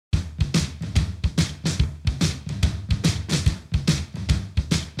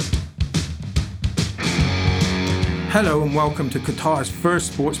Hello and welcome to Qatar's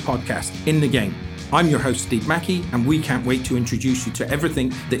first sports podcast, In the Game. I'm your host, Steve Mackey, and we can't wait to introduce you to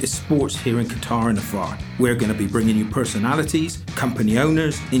everything that is sports here in Qatar and afar. We're going to be bringing you personalities, company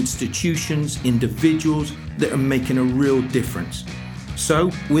owners, institutions, individuals that are making a real difference.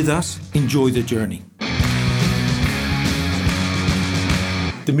 So, with us, enjoy the journey.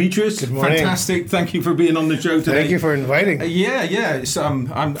 Demetris, good morning. Fantastic. Thank you for being on the show today. Thank you for inviting. It's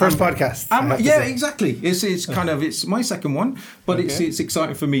first podcast. Exactly. It's my second one, but okay. it's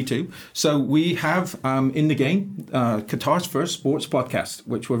exciting for me too. So we have In the Game, Qatar's first sports podcast,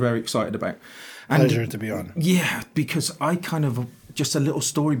 which we're very excited about. And pleasure to be on. Yeah, because just a little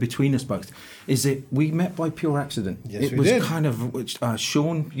story between us both is that we met by pure accident. Yes, it was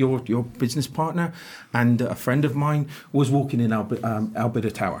Sean, your business partner, and a friend of mine was walking in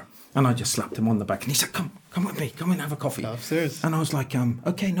Albida Tower, and I just slapped him on the back, and he said, "Come with me, come and have a coffee." Upstairs. And I was like,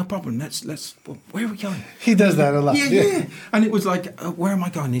 "Okay, no problem. Let's. Where are we going?" He does that a lot. Yeah. And it was like, "Where am I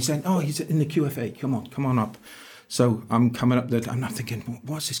going?" He's saying, "Oh, he's in the QFA. Come on up." So I'm coming up there, and I'm thinking,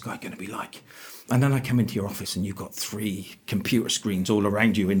 "What's this guy going to be like?" And then I come into your office and you've got 3 computer screens all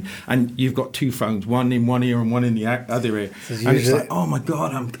around you, and you've got 2 phones, one in one ear and one in the other ear. And it's like, oh my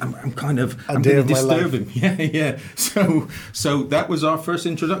God, I'm going to disturb him. Yeah. So that was our first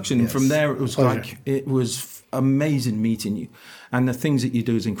introduction. Yes. From there, it was amazing meeting you, and the things that you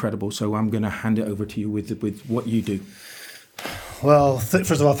do is incredible. So I'm going to hand it over to you with what you do. Well,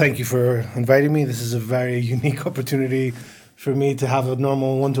 first of all, thank you for inviting me. This is a very unique opportunity for me to have a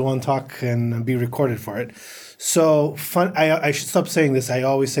normal one-to-one talk and be recorded for it. So fun. I should stop saying this. I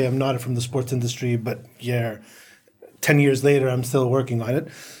always say I'm not from the sports industry, but 10 years later, I'm still working on it.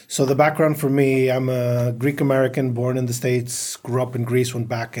 So the background for me, I'm a Greek American born in the States, grew up in Greece, went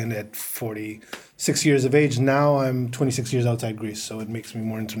back in at 46 years of age. Now I'm 26 years outside Greece, so it makes me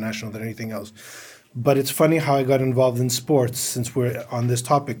more international than anything else. But it's funny how I got involved in sports since we're on this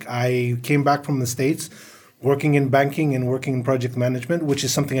topic. I came back from the States working in banking and working in project management, which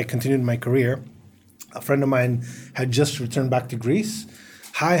is something I continued in my career. A friend of mine had just returned back to Greece.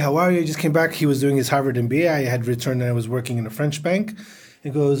 Hi, how are you? I just came back. He was doing his Harvard MBA. I had returned and I was working in a French bank. He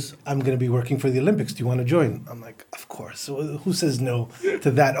goes, I'm going to be working for the Olympics. Do you want to join? I'm like, of course. So who says no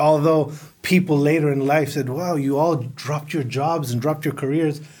to that? Although people later in life said, wow, you all dropped your jobs and dropped your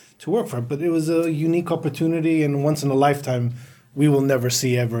careers to work for it. But it was a unique opportunity, and once in a lifetime, we will never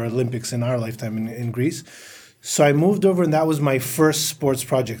see ever Olympics in our lifetime in Greece. So I moved over, and that was my first sports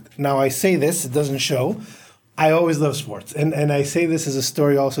project. Now, I say this, it doesn't show. I always love sports. And I say this as a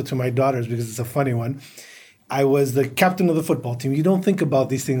story also to my daughters because it's a funny one. I was the captain of the football team. You don't think about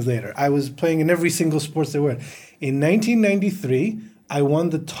these things later. I was playing in every single sports there were. In 1993, I won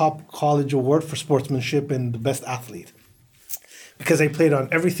the top college award for sportsmanship and the best athlete because I played on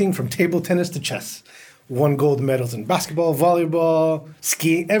everything from table tennis to chess. Won gold medals in basketball, volleyball,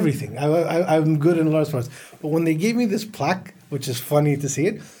 skiing, everything. I'm good in a lot of sports. But when they gave me this plaque, which is funny to see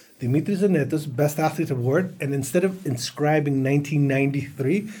it, Demetris Zenetos, Best Athlete Award, and instead of inscribing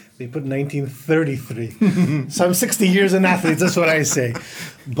 1993, they put 1933. So I'm 60 years an athlete, that's what I say.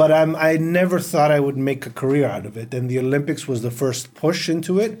 But I never thought I would make a career out of it. And the Olympics was the first push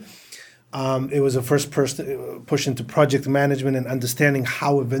into it. It was the first push into project management and understanding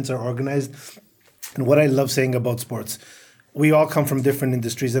how events are organized. And what I love saying about sports, we all come from different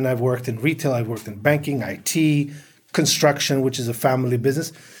industries, and I've worked in retail, I've worked in banking, IT, construction, which is a family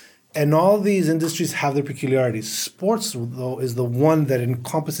business. And all these industries have their peculiarities. Sports, though, is the one that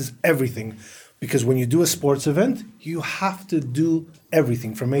encompasses everything, because when you do a sports event, you have to do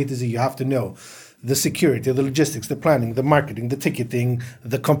everything from A to Z. You have to know the security, the logistics, the planning, the marketing, the ticketing,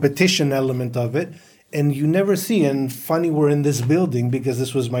 the competition element of it. And you never see, and funny, we're in this building because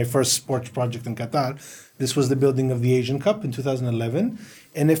this was my first sports project in Qatar. This was the building of the Asian Cup in 2011.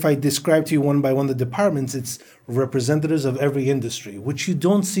 And if I describe to you one by one the departments, it's representatives of every industry, which you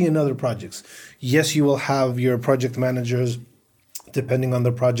don't see in other projects. Yes, you will have your project managers, depending on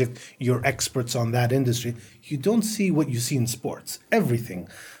the project, your experts on that industry. You don't see what you see in sports. Everything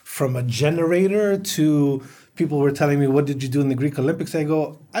from a generator to people were telling me, what did you do in the Greek Olympics? I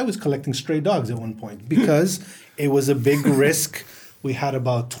go, I was collecting stray dogs at one point because it was a big risk. We had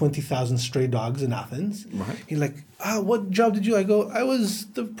about 20,000 stray dogs in Athens. Right. He's like, what job did you? I go, I was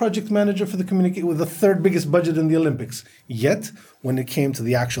the project manager for the communicate with the 3rd biggest budget in the Olympics. Yet, when it came to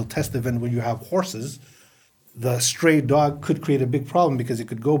the actual test event where you have horses, the stray dog could create a big problem because it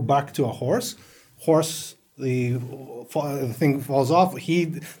could go back to a horse. The thing falls off.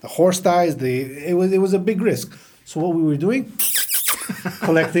 The horse dies. It was a big risk. So what we were doing,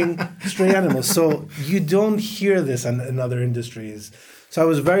 collecting stray animals. So you don't hear this in other industries. So I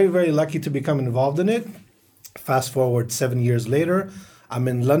was very, very lucky to become involved in it. Fast forward 7 years later, I'm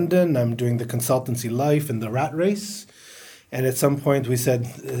in London. I'm doing the consultancy life and the rat race. And at some point we said,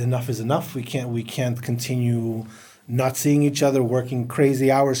 enough is enough. We can't continue not seeing each other, working crazy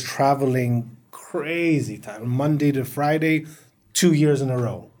hours, traveling crazy time, Monday to Friday, 2 years in a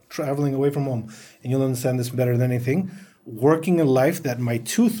row, traveling away from home. And you'll understand this better than anything. Working a life that my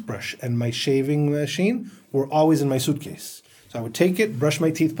toothbrush and my shaving machine were always in my suitcase. So I would take it, brush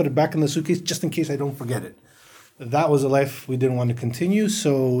my teeth, put it back in the suitcase just in case I don't forget it. That was a life we didn't want to continue.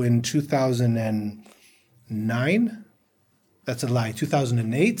 So in 2009, that's a lie,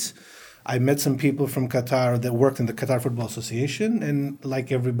 2008, I met some people from Qatar that worked in the Qatar Football Association. And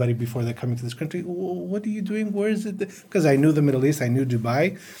like everybody before they're coming to this country, what are you doing? Where is it? Because I knew the Middle East, I knew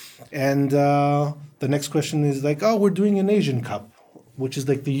Dubai. And the next question is like, oh, we're doing an Asian Cup, which is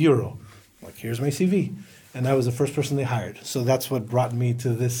like the Euro. Like, here's my CV. And I was the first person they hired. So that's what brought me to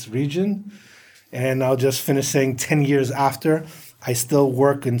this region. And I'll just finish saying 10 years after, I still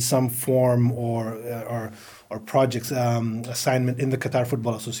work in some form or projects assignment in the Qatar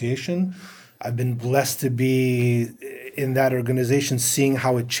Football Association. I've been blessed to be in that organization, seeing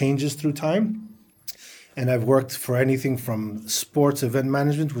how it changes through time. And I've worked for anything from sports event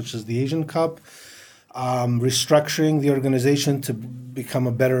management, which is the Asian Cup, restructuring the organization to become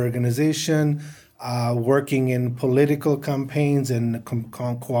a better organization, working in political campaigns and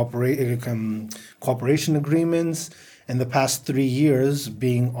cooperation agreements. In the past 3 years,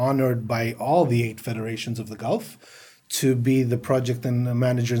 being honored by all the 8 federations of the Gulf to be the project and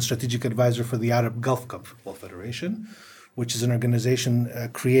manager and strategic advisor for the Arab Gulf Cup Football Federation, which is an organization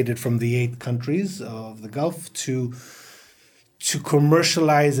created from the 8 countries of the Gulf to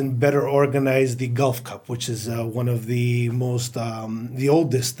commercialize and better organize the Gulf Cup, which is one of the most, the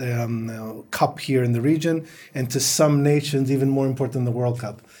oldest cup here in the region, and to some nations even more important than the World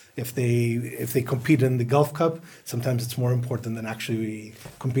Cup. If they compete in the Gulf Cup, sometimes it's more important than actually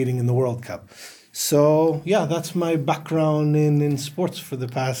competing in the World Cup. So yeah, that's my background in sports for the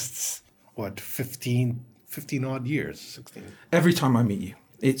past 15 odd years, 16. Every time I meet you,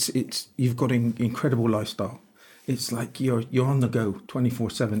 it's you've got an incredible lifestyle. It's like you're on the go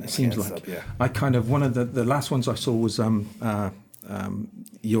 24/7. It seems like. Up, yeah. I kind of one of the last ones I saw was your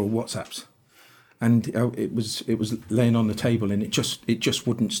WhatsApps, and it was laying on the table, and it just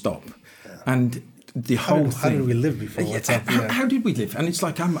wouldn't stop, and the whole thing. How did we live before WhatsApp? Yeah. How did we live? And it's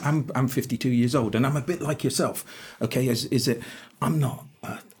like I'm 52 years old, and I'm a bit like yourself. Okay, is it? I'm not.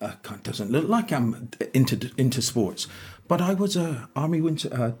 Doesn't look like I'm into sports, but I was a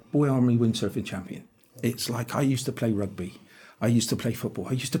boy army windsurfing champion. It's like I used to play rugby, I used to play football,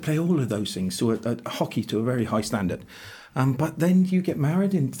 I used to play all of those things, so hockey to a very high standard. But then you get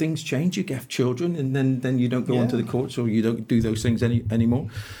married and things change, you have children, and then you don't go onto the courts or you don't do those things anymore.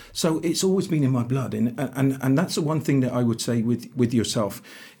 So it's always been in my blood. And that's the one thing that I would say with yourself,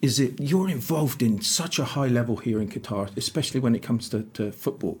 is that you're involved in such a high level here in Qatar, especially when it comes to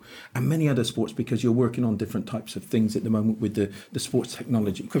football and many other sports, because you're working on different types of things at the moment with the sports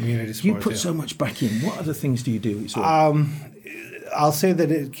technology. Community sports. You put so much back in. What other things do you do? I'll say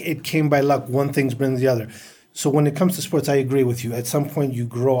that it came by luck. One thing brings the other. So when it comes to sports, I agree with you. At some point, you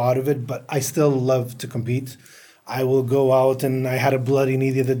grow out of it, but I still love to compete. I will go out, and I had a bloody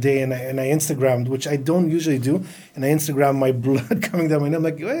knee the other day, and I Instagrammed, which I don't usually do, and I Instagrammed my blood coming down my neck. I'm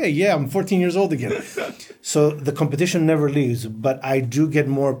like, hey, yeah, I'm 14 years old again. So the competition never leaves, but I do get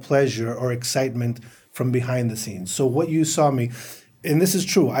more pleasure or excitement from behind the scenes. So what you saw me, and this is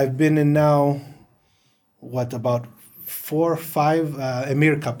true, I've been in now, about 4 or 5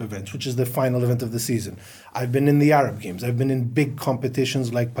 Emir Cup events, which is the final event of the season. I've been in the Arab Games. I've been in big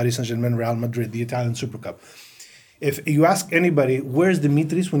competitions like Paris Saint-Germain, Real Madrid, the Italian Super Cup. If you ask anybody, where's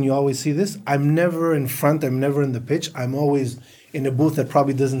Demetris when you always see this? I'm never in front. I'm never in the pitch. I'm always in a booth that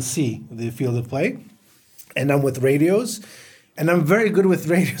probably doesn't see the field of play. And I'm with radios. And I'm very good with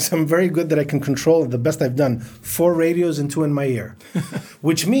radios. I'm very good that I can control the best I've done. 4 radios and 2 in my ear.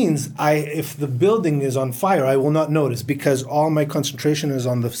 Which means if the building is on fire, I will not notice because all my concentration is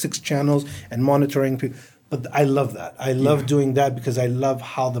on the 6 channels and monitoring people. But I love that. I love doing that because I love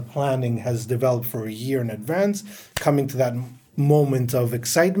how the planning has developed for a year in advance, coming to that moment of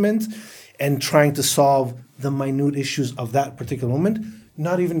excitement and trying to solve the minute issues of that particular moment,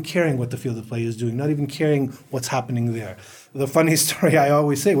 not even caring what the field of play is doing, not even caring what's happening there. The funny story I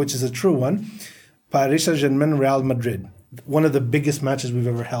always say, which is a true one, Paris Saint-Germain, Real Madrid, one of the biggest matches we've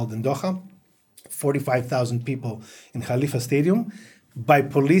ever held in Doha, 45,000 people in Khalifa Stadium. By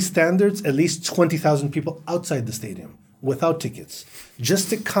police standards, at least 20,000 people outside the stadium without tickets. Just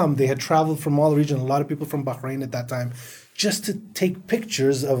to come, they had traveled from all the region, a lot of people from Bahrain at that time, just to take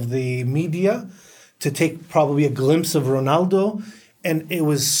pictures of the media to take probably a glimpse of Ronaldo. And it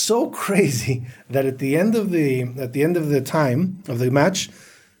was so crazy that at the end of the time of the match,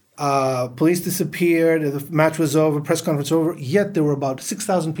 police disappeared. The match was over. Press conference over. Yet there were about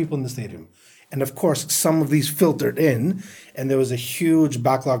 6,000 people in the stadium, and of course, some of these filtered in, and there was a huge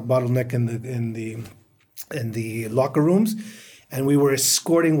backlog bottleneck in the locker rooms, and we were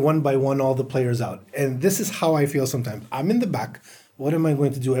escorting one by one all the players out. And this is how I feel sometimes. I'm in the back. What am I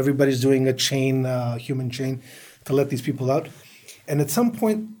going to do? Everybody's doing a chain, human chain, to let these people out. And at some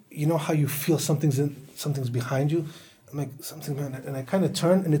point, you know how you feel something's behind you? I'm like, something, and I kind of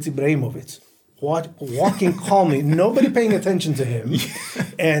turn, and it's Ibrahimovic. Walking calmly, nobody paying attention to him.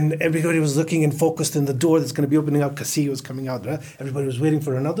 And everybody was looking and focused in the door that's going to be opening up. Casillo was coming out. Everybody was waiting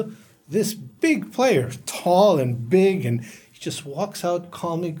for Ronaldo. This big player, tall and big, and he just walks out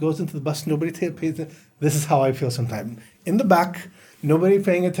calmly, goes into the bus. Nobody pays attention. This is how I feel sometimes. In the back, nobody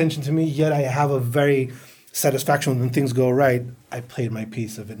paying attention to me, yet I have a very satisfaction when things go right. I played my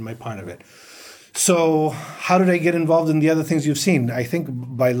piece of it, my part of it. So how did I get involved in the other things you've seen? I think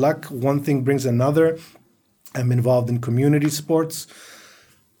by luck, one thing brings another. I'm involved in community sports.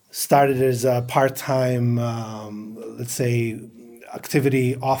 Started as a part-time, let's say,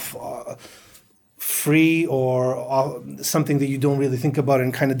 activity off free or something that you don't really think about,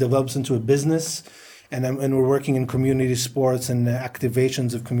 and kind of develops into a business. And we're working in community sports and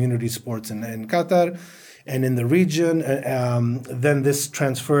activations of community sports in Qatar and in the region. Then this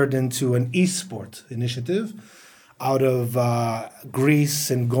transferred into an e-sport initiative out of Greece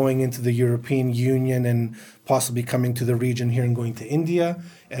and going into the European Union and possibly coming to the region here and going to India.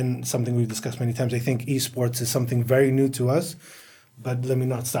 And something we've discussed many times. I think esports is something very new to us. But let me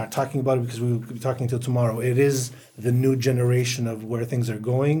not start talking about it because we will be talking until tomorrow. It is the new generation of where things are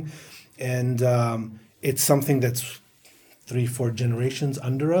going. And it's something that's 3-4 generations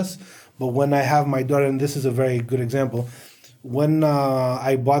under us. But when I have my daughter, and this is a very good example, when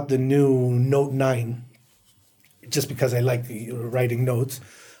I bought the new Note 9, just because I like writing notes,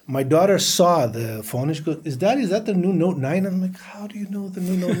 my daughter saw the phone and she goes, is that the new Note 9? I'm like, how do you know the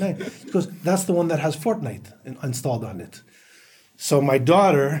new Note 9? She goes, that's the one that has Fortnite installed on it. So my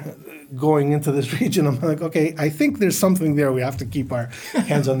daughter, going into this region, I'm like, okay, I think there's something there. We have to keep our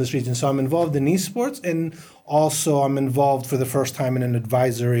hands on this region. So I'm involved in esports, and also I'm involved for the first time in an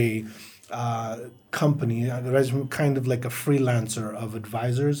advisory company, kind of like a freelancer of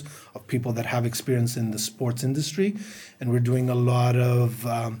advisors, of people that have experience in the sports industry. And we're doing a lot of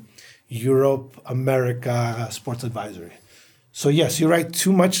Europe, America sports advisory. So yes, you're right,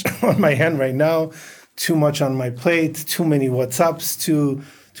 too much on my hand right now. Too much on my plate, too many WhatsApps, too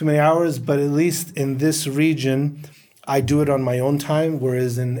many hours. But at least in this region, I do it on my own time.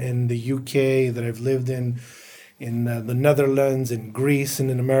 Whereas in the UK that I've lived in the Netherlands, in Greece, and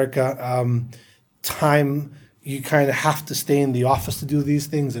in America, time, you kind of have to stay in the office to do these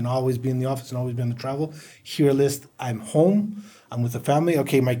things and always be in the office and always be on the travel. Here, at least, I'm home. I'm with the family.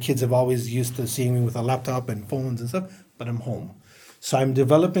 Okay, my kids have always used to seeing me with a laptop and phones and stuff, but I'm home. So I'm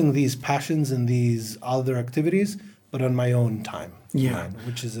developing these passions and these other activities, but on my own time. Yeah,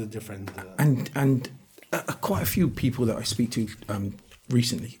 which is a different. And quite a few people that I speak to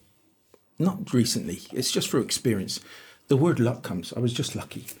recently, not recently, it's just through experience. The word luck comes. I was just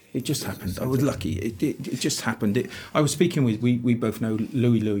lucky. It just happened. I was lucky. It just happened. I was speaking with, we both know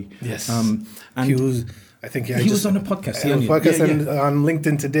Louis. Yes. And he was, I think, he was on a podcast. And on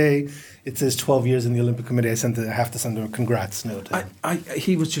LinkedIn today, it says 12 years in the Olympic Committee. I have to send him a congrats note.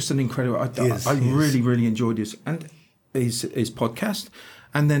 He was just an incredible. I really, really enjoyed his podcast.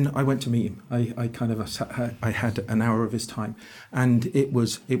 And then I went to meet him. I had an hour of his time, and it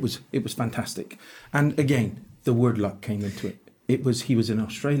was fantastic. And again, the word luck came into it. He was in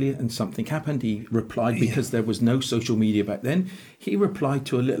Australia and something happened. He replied because there was no social media back then. He replied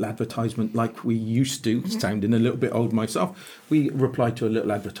to a little advertisement like we used to, sounding a little bit old myself. We replied to a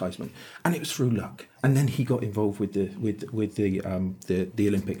little advertisement, and it was through luck. And then he got involved with the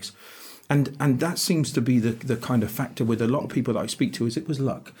Olympics. And that seems to be the kind of factor with a lot of people that I speak to, is it was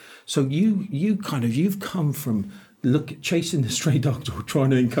luck. So you've come from chasing the stray dogs or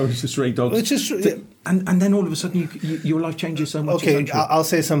trying to encourage the stray dogs. Which is true. And then all of a sudden your life changes so much. Okay, I'll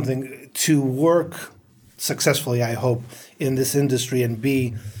say something. To work successfully, I hope, in this industry and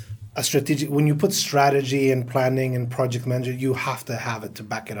be a strategic, when you put strategy and planning and project management, you have to have it to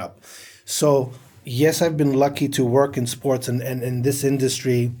back it up. So yes, I've been lucky to work in sports and in this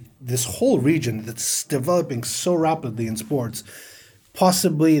industry, this whole region that's developing so rapidly in sports.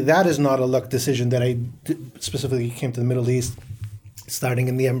 Possibly that is not a luck decision that I specifically came to the Middle East, starting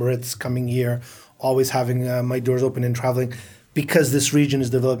in the Emirates, coming here, always having my doors open and traveling, because this region is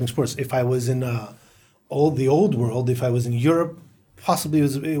developing sports. If I was in the old world, if I was in Europe, possibly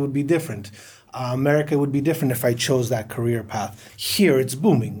it would be different. America would be different if I chose that career path. Here, it's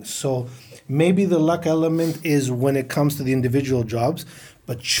booming. So maybe the luck element is when it comes to the individual jobs,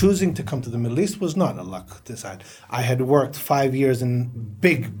 but choosing to come to the Middle East was not a luck decide. I had worked 5 years in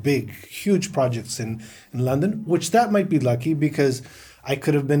big, huge projects in London, which that might be lucky because I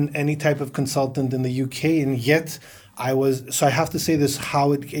could have been any type of consultant in the UK, and yet so I have to say this,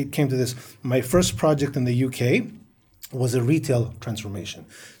 how it came to this. My first project in the UK was a retail transformation.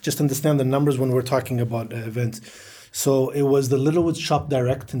 Just understand the numbers when we're talking about events. So it was the Littlewoods Shop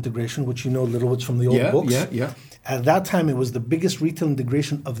Direct integration, which you know Littlewoods from the old books. Yeah. At that time, it was the biggest retail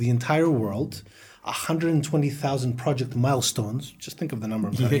integration of the entire world. 120,000 project milestones. Just think of the number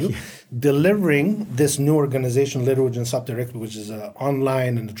I'm telling you. Delivering this new organization, Littlewoods and Shop Direct, which is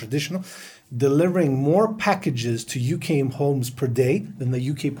online and traditional, delivering more packages to UK homes per day than the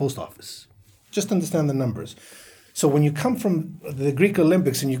UK Post Office. Just understand the numbers. So when you come from the Greek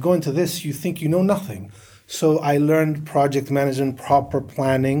Olympics and you go into this, you think you know nothing. So I learned project management, proper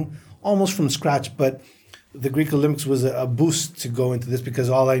planning, almost from scratch. But the Greek Olympics was a boost to go into this because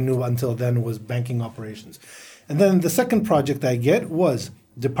all I knew until then was banking operations. And then the second project I get was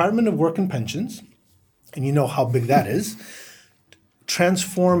Department of Work and Pensions, and you know how big that is,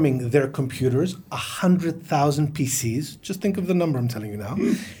 transforming their computers, 100,000 PCs. Just think of the number I'm telling you now.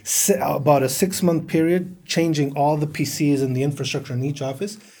 About a 6-month period, changing all the PCs and the infrastructure in each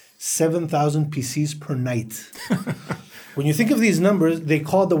office, 7,000 PCs per night. When you think of these numbers, they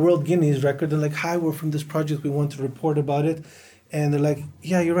call the World Guinness record. They're like, hi, we're from this project. We want to report about it. And they're like,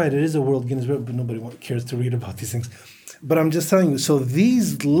 yeah, you're right. It is a World Guinness record, but nobody cares to read about these things. But I'm just telling you, so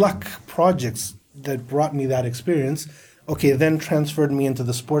these luck projects that brought me that experience, okay, then transferred me into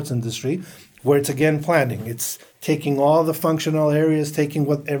the sports industry, where it's again planning. It's taking all the functional areas, taking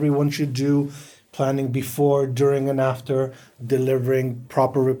what everyone should do, planning before, during, and after, delivering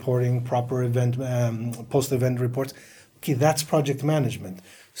proper reporting, proper event, post-event reports. Okay, that's project management.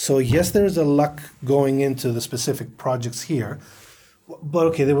 So yes, there's a luck going into the specific projects here, but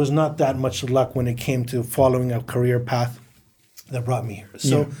okay, there was not that much luck when it came to following a career path that brought me here.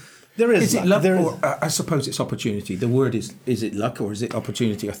 So there is luck. Is it luck, or I suppose it's opportunity? The word is it luck or is it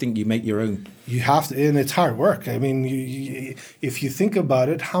opportunity? I think you make your own. You have to, and it's hard work. I mean, if you think about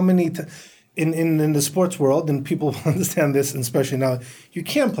it, how many... In the sports world, and people understand this, and especially now, you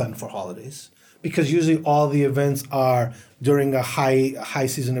can't plan for holidays because usually all the events are during a high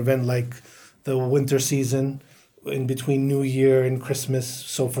season event like the winter season, in between New Year and Christmas.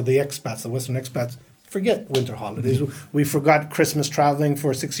 So for the expats, the Western expats, forget winter holidays. Mm-hmm. We forgot Christmas traveling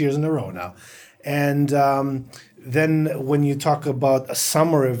for 6 years in a row now. And then when you talk about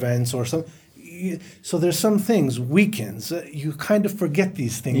summer events or something, so there's some things, weekends, you kind of forget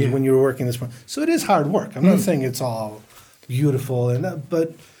these things when you're working this one. So it is hard work. I'm not saying it's all beautiful,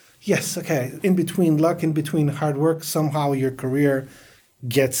 but yes, okay, in between luck, in between hard work, somehow your career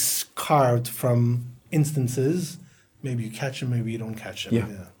gets carved from instances. Maybe you catch them, maybe you don't catch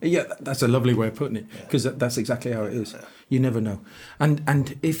them. Yeah, that's a lovely way of putting it, because that's exactly how it is. Yeah. You never know.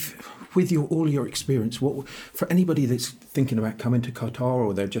 And if with all your experience, for anybody that's thinking about coming to Qatar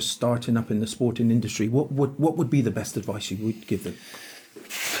or they're just starting up in the sporting industry, what would be the best advice you would give them?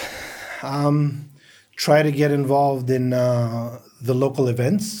 Try to get involved in the local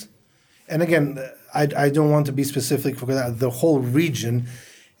events. And again, I don't want to be specific for that. The whole region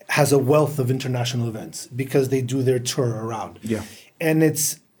has a wealth of international events because they do their tour around. Yeah. And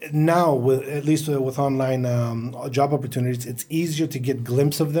it's now, at least with online job opportunities, it's easier to get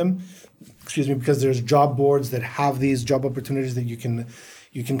glimpse of them. Because there's job boards that have these job opportunities that you can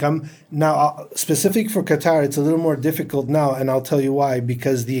come. Now, specific for Qatar, it's a little more difficult now, and I'll tell you why,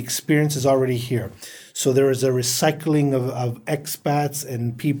 because the experience is already here. So there is a recycling of expats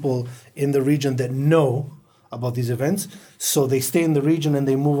and people in the region that know about these events. So they stay in the region and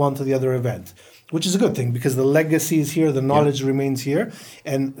they move on to the other event, which is a good thing because the legacy is here, the knowledge remains here.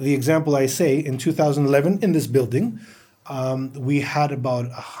 And the example I say, in 2011, in this building, we had about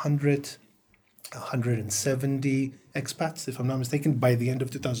 170 expats, if I'm not mistaken, by the end of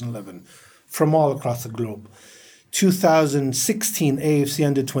 2011, from all across the globe. 2016 AFC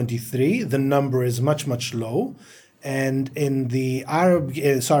Under 23, the number is much, much low. And in the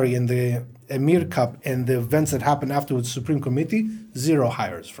in the Emir Cup and the events that happened afterwards, Supreme Committee, 0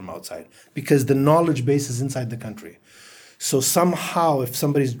 hires from outside because the knowledge base is inside the country. So somehow, if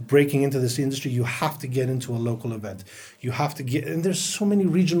somebody's breaking into this industry, you have to get into a local event. You have to and there's so many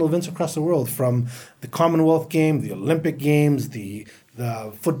regional events across the world, from the Commonwealth Game, the Olympic Games, the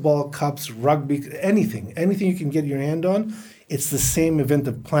the football cups, rugby, anything you can get your hand on. It's the same event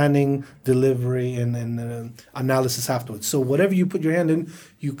of planning, delivery, and analysis afterwards. So whatever you put your hand in,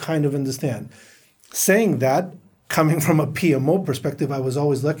 you kind of understand. Saying that, coming from a PMO perspective, I was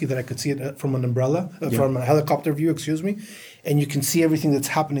always lucky that I could see it from an umbrella, from a helicopter view, and you can see everything that's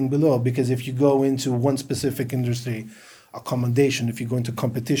happening below. Because if you go into one specific industry, accommodation, if you go into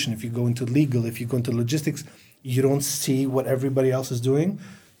competition, if you go into legal, if you go into logistics, you don't see what everybody else is doing.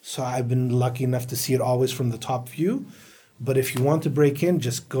 So I've been lucky enough to see it always from the top view. But if you want to break in,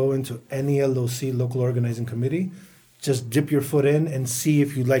 just go into any LOC, local organizing committee. Just dip your foot in and see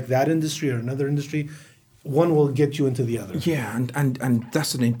if you like that industry or another industry. One will get you into the other. Yeah, and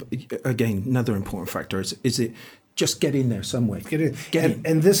that's again another important factor. Is it just get in there some way? Get in.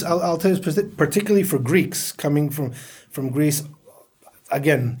 And this, I'll tell you, particularly for Greeks coming from Greece.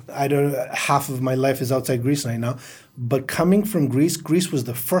 Again, I don't. Half of my life is outside Greece right now, but coming from Greece, Greece was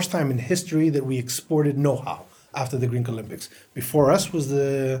the first time in history that we exported know-how after the Greek Olympics. Before us was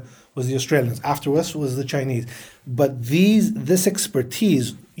the Australians. After us was the Chinese. But this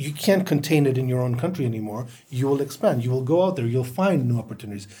expertise, you can't contain it in your own country anymore. You will expand. You will go out there. You'll find new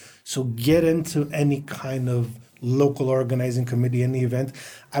opportunities. So get into any kind of local organizing committee, any event.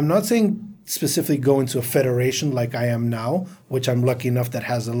 I'm not saying specifically go into a federation like I am now, which I'm lucky enough that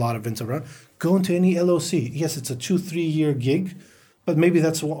has a lot of events around. Go into any LOC. Yes, it's a 2-3 year gig, but maybe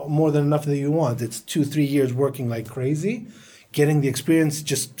that's more than enough that you want. It's 2-3 years working like crazy, getting the experience,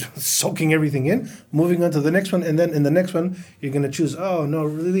 just soaking everything in, moving on to the next one. And then in the next one, you're going to choose, oh, no,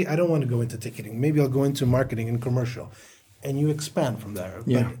 really, I don't want to go into ticketing. Maybe I'll go into marketing and commercial. And you expand from there.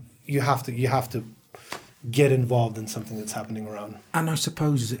 Yeah. But you have to get involved in something that's happening around. And I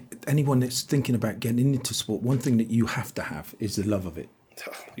suppose anyone that's thinking about getting into sport, one thing that you have to have is the love of it.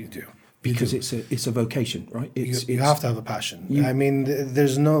 You do. Because it's a vocation, right? You have to have a passion. I mean,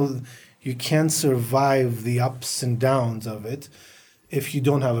 you can't survive the ups and downs of it if you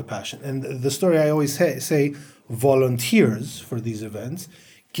don't have a passion. And the story I always say, volunteers for these events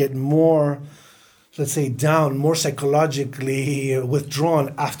get more, let's say, down, more psychologically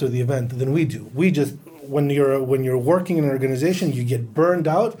withdrawn after the event than we do. We just, when you're working in an organization, you get burned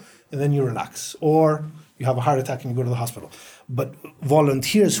out and then you relax, or you have a heart attack and you go to the hospital. But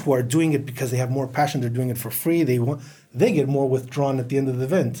volunteers who are doing it because they have more passion, they're doing it for free, they get more withdrawn at the end of the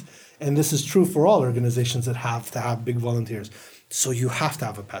event. And this is true for all organizations that have to have big volunteers. So you have to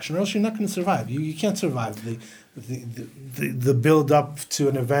have a passion, or else you're not going to survive. You can't survive the build up to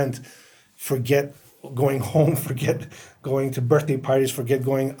an event. Forget going home, forget going to birthday parties, forget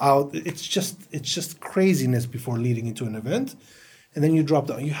going out. It's just craziness before leading into an event. And then you drop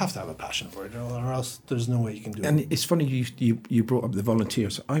down. You have to have a passion for it, or else there's no way you can do it. And it's funny you brought up the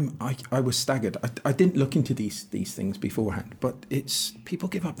volunteers. I was staggered. I didn't look into these things beforehand, but it's people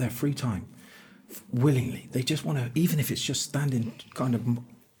give up their free time willingly. They just want to, even if it's just standing, kind of,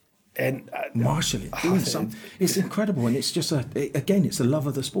 and marshalling, doing something. It's incredible, and it's just it's a love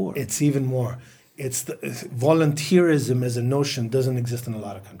of the sport. It's even more. Volunteerism as a notion doesn't exist in a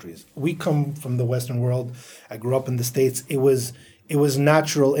lot of countries. We come from the Western world. I grew up in the States. It was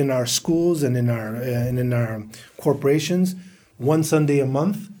natural in our schools and in our corporations. One Sunday a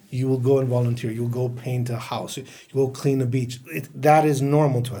month, you will go and volunteer. You will go paint a house. You will clean a beach. That is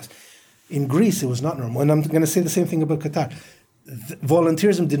normal to us. In Greece, it was not normal. And I'm going to say the same thing about Qatar.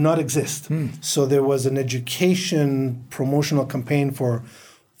 Volunteerism did not exist. So there was an education promotional campaign for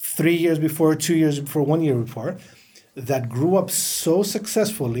 3 years before, 2 years before, 1 year before, that grew up so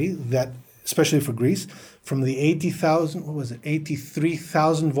successfully that, especially for Greece, from the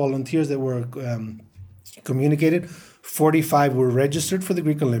 83,000 volunteers that were communicated, 45 were registered for the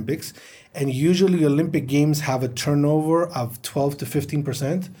Greek Olympics. And usually Olympic Games have a turnover of 12 to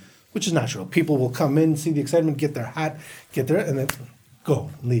 15%, which is natural. People will come in, see the excitement, get their hat, get there, and then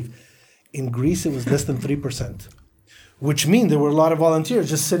go, leave. In Greece, it was less than 3%. Which means there were a lot of volunteers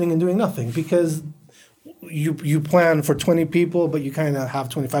just sitting and doing nothing, because you plan for 20 people, but you kind of have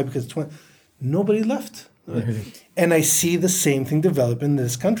 25 because nobody left. Really? And I see the same thing develop in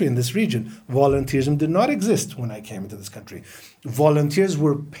this country, in this region. Volunteerism did not exist when I came into this country. Volunteers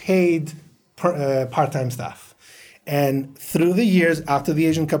were paid part-time staff. And through the years, after the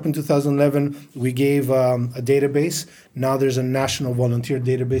Asian Cup in 2011, we gave a database. Now there's a national volunteer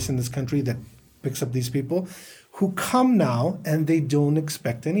database in this country that picks up these people who come now and they don't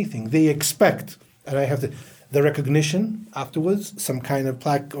expect anything. They expect, and I have the recognition afterwards, some kind of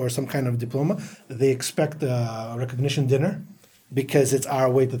plaque or some kind of diploma. They expect a recognition dinner because it's our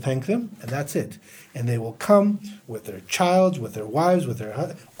way to thank them, and that's it. And they will come with their child, with their wives, with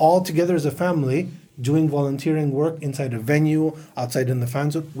their all together as a family doing volunteering work inside a venue, outside in the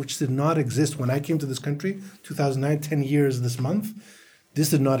fan zone, which did not exist when I came to this country, 2009, 10 years this month.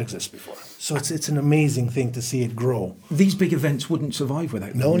 This did not exist before. So it's an amazing thing to see it grow. These big events wouldn't survive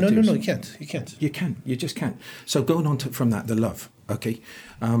without No, volunteers. you can't. You just can't. So going on from that, the love, okay?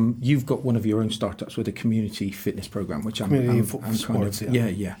 You've got one of your own startups with a community fitness program, which I'm kind of,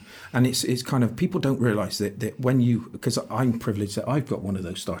 yeah. And it's kind of, people don't realise that when you, because I'm privileged that I've got one of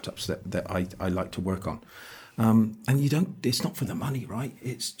those startups that I like to work on. And it's not for the money, right?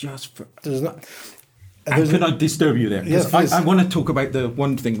 It's just for... There's not... And can I disturb you there? Yes, I want to talk about the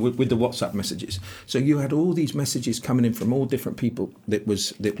one thing with the WhatsApp messages. So you had all these messages coming in from all different people that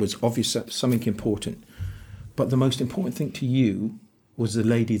was obvious something important. But the most important thing to you was the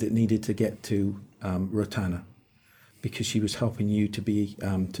lady that needed to get to Rotana, because she was helping you to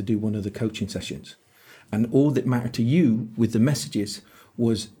do one of the coaching sessions. And all that mattered to you with the messages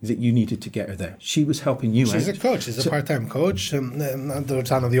was that you needed to get her there. She was helping you out. She's a coach. She's a part-time coach. At the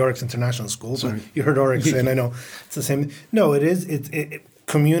time of the Oryx International School. Sorry. You heard Oryx, and I know it's the same. No, it is.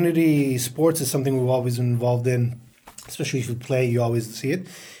 Community sports is something we've always been involved in. Especially if you play, you always see it.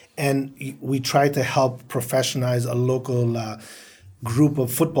 And we try to help professionalize a local group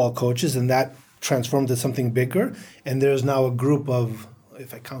of football coaches, and that transformed to something bigger. And there's now a group of,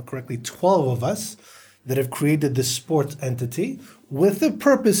 if I count correctly, 12 of us that have created this sports entity with the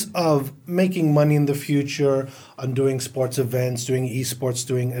purpose of making money in the future on doing sports events, doing esports,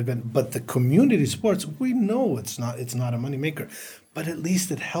 but the community sports, we know it's not a money maker, but at least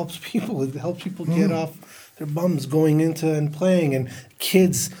it helps people. It helps people get off their bums going into and playing, and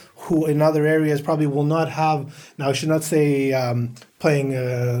kids who in other areas probably will not have. Now I should not say playing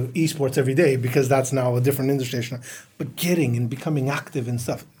esports every day, because that's now a different industry, but getting and becoming active and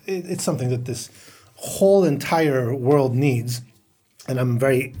stuff. It's something that this whole entire world needs. And I'm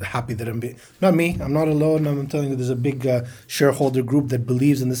very happy that I'm not alone. I'm telling you, there's a big shareholder group that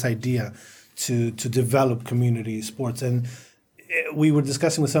believes in this idea to develop community sports. And we were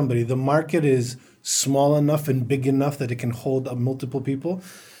discussing with somebody, the market is small enough and big enough that it can hold up multiple people.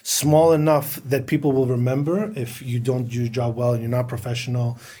 Small enough that people will remember if you don't do your job well and you're not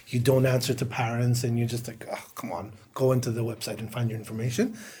professional, you don't answer to parents, and you're just like, oh, come on, go into the website and find your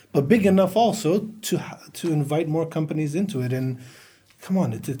information. But big enough also to invite more companies into it. And come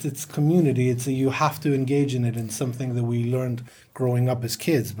on, it's community. You have to engage in it, and something that we learned growing up as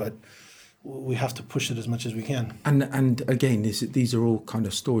kids, but we have to push it as much as we can. And again, these are all kind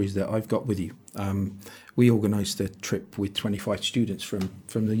of stories that I've got with you. We organised a trip with 25 students from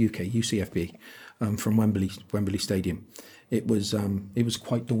the UK, UCFB, from Wembley Stadium. It was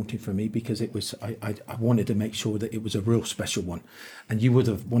quite daunting for me, because I wanted to make sure that it was a real special one, and you were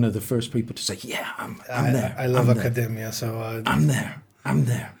one of the first people to say, "Yeah, I'm there." I love academia, so I'm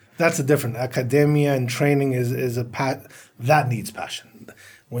there. That's a different academia, and training is that needs passion.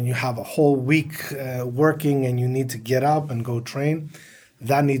 When you have a whole week working and you need to get up and go train,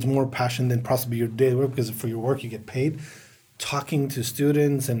 that needs more passion than possibly your daily work, because for your work you get paid. Talking to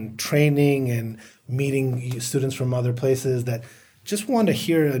students and training and meeting students from other places that just want to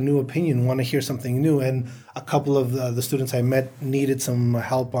hear a new opinion, want to hear something new. And a couple of the students I met needed some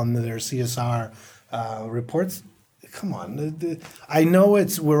help on their CSR reports. Come on, I know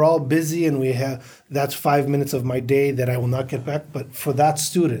we're all busy, and that's 5 minutes of my day that I will not get back. But for that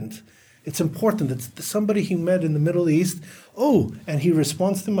student, it's important. It's somebody he met in the Middle East. Oh, and he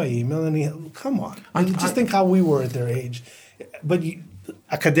responds to my email, and come on. Just think how we were at their age. But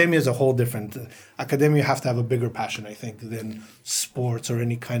academia is a whole different. Academia, you have to have a bigger passion, I think, than sports or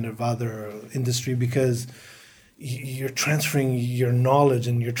any kind of other industry, because you're transferring your knowledge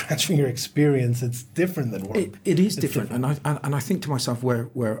and you're transferring your experience. It's different than work. It is different. And I think to myself,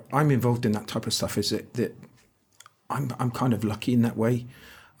 where I'm involved in that type of stuff, is that I'm kind of lucky in that way,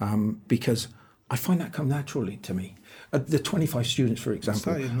 because I find that come naturally to me. The 25 students, for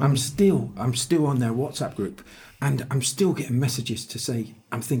example, I'm still on their WhatsApp group, and I'm still getting messages to say,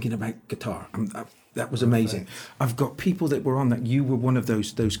 I'm thinking about Qatar. That was amazing. I've got people that were on that. You were one of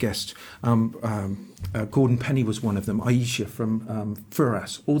those guests. Gordon Penny was one of them. Aisha from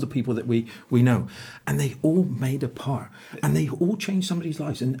Furas. All the people that we know, and they all made a part, and they all changed somebody's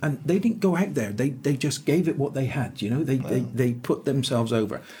lives. And they didn't go out there. They just gave it what they had. You know, they put themselves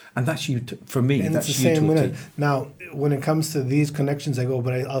over, and that's you for me. And that's it's the same. Now, when it comes to these connections,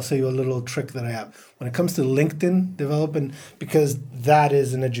 I'll say you a little trick that I have. When it comes to LinkedIn development, because that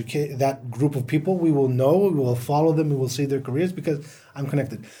is that group of people, we will know, we will follow them, we will see their careers, because I'm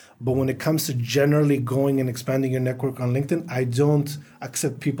connected. But when it comes to generally going and expanding your network on LinkedIn, I don't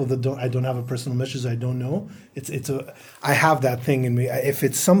accept people that I don't have a personal message I don't know. I have that thing in me. If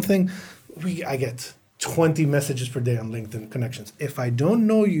it's something, I get 20 messages per day on LinkedIn connections. If I don't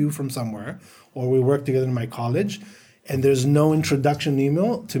know you from somewhere, or we work together in my college, and there's no introduction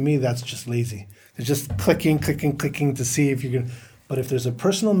email, to me, that's just lazy. It's just clicking to see if you can. But if there's a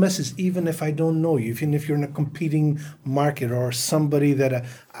personal message, even if I don't know you, even if you're in a competing market or somebody that,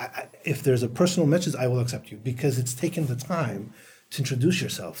 if there's a personal message, I will accept you, because it's taken the time to introduce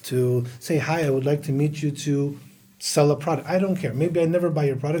yourself, to say, hi, I would like to meet you to sell a product. I don't care. Maybe I never buy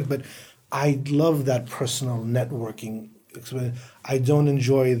your product, but I love that personal networking experience. I don't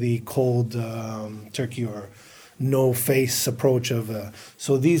enjoy the cold turkey or no face approach of.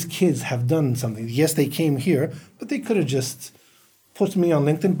 So these kids have done something. Yes, they came here, but they could have just put me on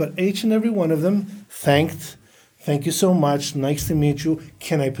LinkedIn. But each and every one of them thanked. Thank you so much. Nice to meet you.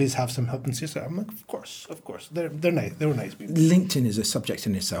 Can I please have some help and assistance? I'm like, of course. They're nice. They were nice people. LinkedIn is a subject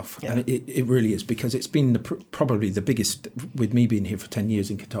in itself, and it really is, because it's been probably the biggest, with me being here for 10 years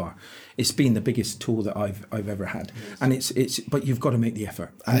in Qatar, it's been the biggest tool that I've ever had. Yes. And it's but you've got to make the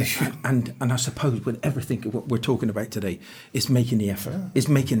effort. And I suppose with everything what we're talking about today, it's making the effort. Yeah. It's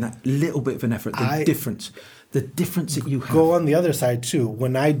making that little bit of an effort, the difference that you have. Go on the other side too.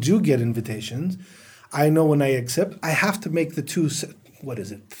 When I do get invitations, I know when I accept, I have to make the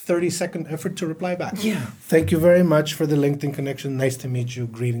 30-second effort to reply back. Yeah. Thank you very much for the LinkedIn connection. Nice to meet you.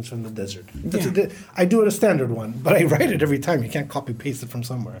 Greetings from the desert. I do it a standard one, but I write it every time. You can't copy paste it from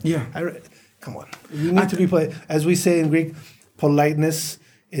somewhere. Yeah. Come on. You need to be polite. As we say in Greek, politeness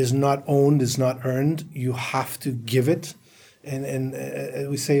is not owned, is not earned. You have to give it. And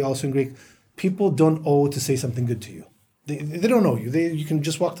we say also in Greek, people don't owe to say something good to you. They don't know you. You can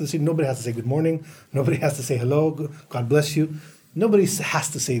just walk to the street. Nobody has to say good morning. Nobody has to say hello. God bless you. Nobody has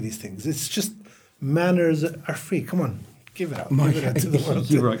to say these things. It's just manners are free. Come on, give it out. Give it out to the world.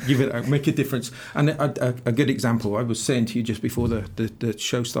 You're right. Give it out. Make a difference. And a good example, I was saying to you just before the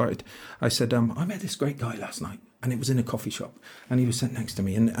show started, I said, I met this great guy last night. And it was in a coffee shop, and he was sitting next to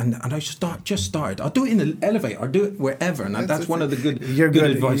me, and I just started. I'll do it in an elevator. I'll do it wherever, and that's one of the good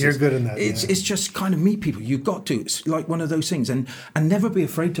advice. You're good in that. It's just kind of meet people. You've got to. It's like one of those things, and never be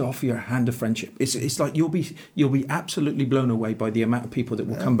afraid to offer your hand of friendship. It's like you'll be absolutely blown away by the amount of people that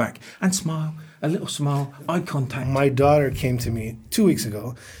will come back and smile, a little smile, eye contact. My daughter came to me 2 weeks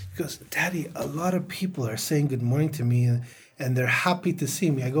ago. She goes, "Daddy, a lot of people are saying good morning to me, and they're happy to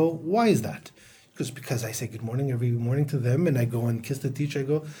see me." I go, "Why is that?" Because I say good morning every morning to them, and I go and kiss the teacher. I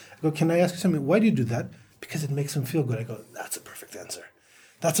go, "Can I ask you something? Why do you do that?" "Because it makes them feel good." I go, "That's a perfect answer.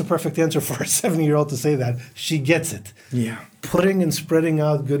 That's a perfect answer for a 7-year-old to say that." She gets it. Yeah. Putting and spreading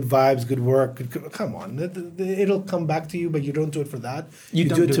out good vibes, good work. Come on. It'll come back to you, but you don't do it for that. You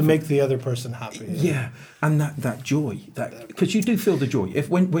do it to make the other person happy. Yeah. And that joy, because you do feel the joy. If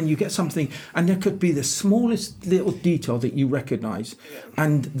when you get something, and there could be the smallest little detail that you recognize,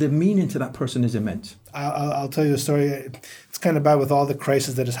 and the meaning to that person is immense. I'll tell you a story. It's kind of bad with all the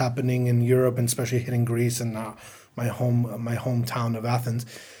crisis that is happening in Europe, and especially hitting Greece and my hometown of Athens.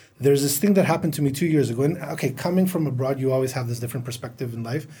 There's this thing that happened to me 2 years ago. And coming from abroad, you always have this different perspective in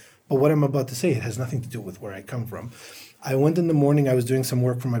life. But what I'm about to say, it has nothing to do with where I come from. I went in the morning. I was doing some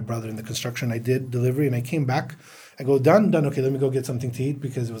work for my brother in the construction. I did delivery, and I came back. I go, done. Okay, let me go get something to eat,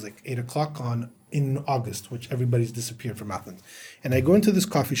 because it was like 8 o'clock in August, which everybody's disappeared from Athens. And I go into this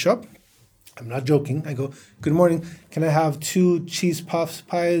coffee shop. I'm not joking. I go, "Good morning. Can I have 2 cheese puffs,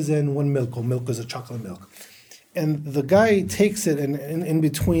 pies, and 1 milk?" Or milk is a chocolate milk. And the guy takes it, and in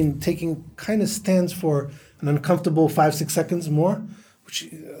between taking, kind of stands for an uncomfortable 5-6 seconds more, which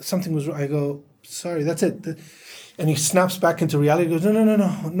something was wrong. I go, "Sorry, that's it." And he snaps back into reality. He goes,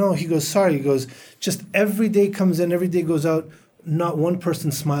 no. He goes, "Sorry." He goes, "Just every day comes in, every day goes out. Not one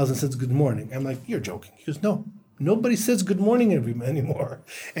person smiles and says good morning." I'm like, "You're joking." He goes, "No, nobody says good morning anymore.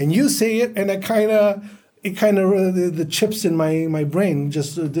 And you say it, and the chips in my brain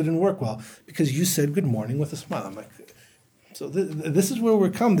just didn't work well, because you said good morning with a smile." I'm like, so this is where we're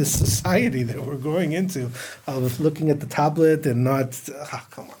come, this society that we're going into, of looking at the tablet and not,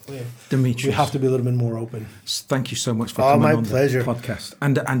 come on. Demetris, we have to be a little bit more open. Thank you so much for coming on pleasure. The podcast.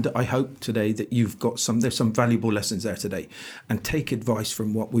 And I hope today that you've got there's some valuable lessons there today, and take advice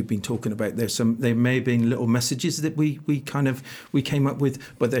from what we've been talking about. There may have been little messages that we came up with,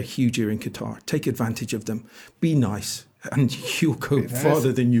 but they're huge here in Qatar. Take advantage of them. Be nice, and you'll go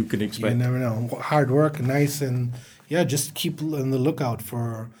farther than you can expect. You never know. Hard work, nice, and just keep on the lookout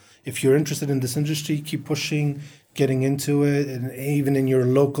for, if you're interested in this industry, keep pushing, getting into it, and even in your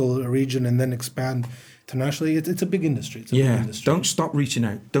local region, and then expand internationally. It's a big industry. Big industry. Don't stop reaching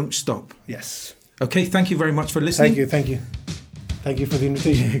out. Don't stop. Yes. Okay, thank you very much for listening. Thank you. Thank you for the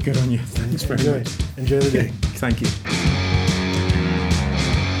invitation. Yeah, good on you. Thanks very much. Enjoy the day. Thank you.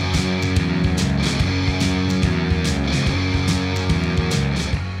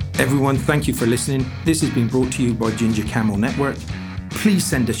 Everyone, thank you for listening. This has been brought to you by Ginger Camel Network. Please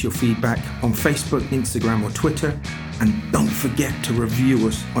send us your feedback on Facebook, Instagram or Twitter. And don't forget to review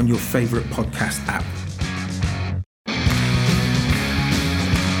us on your favourite podcast app.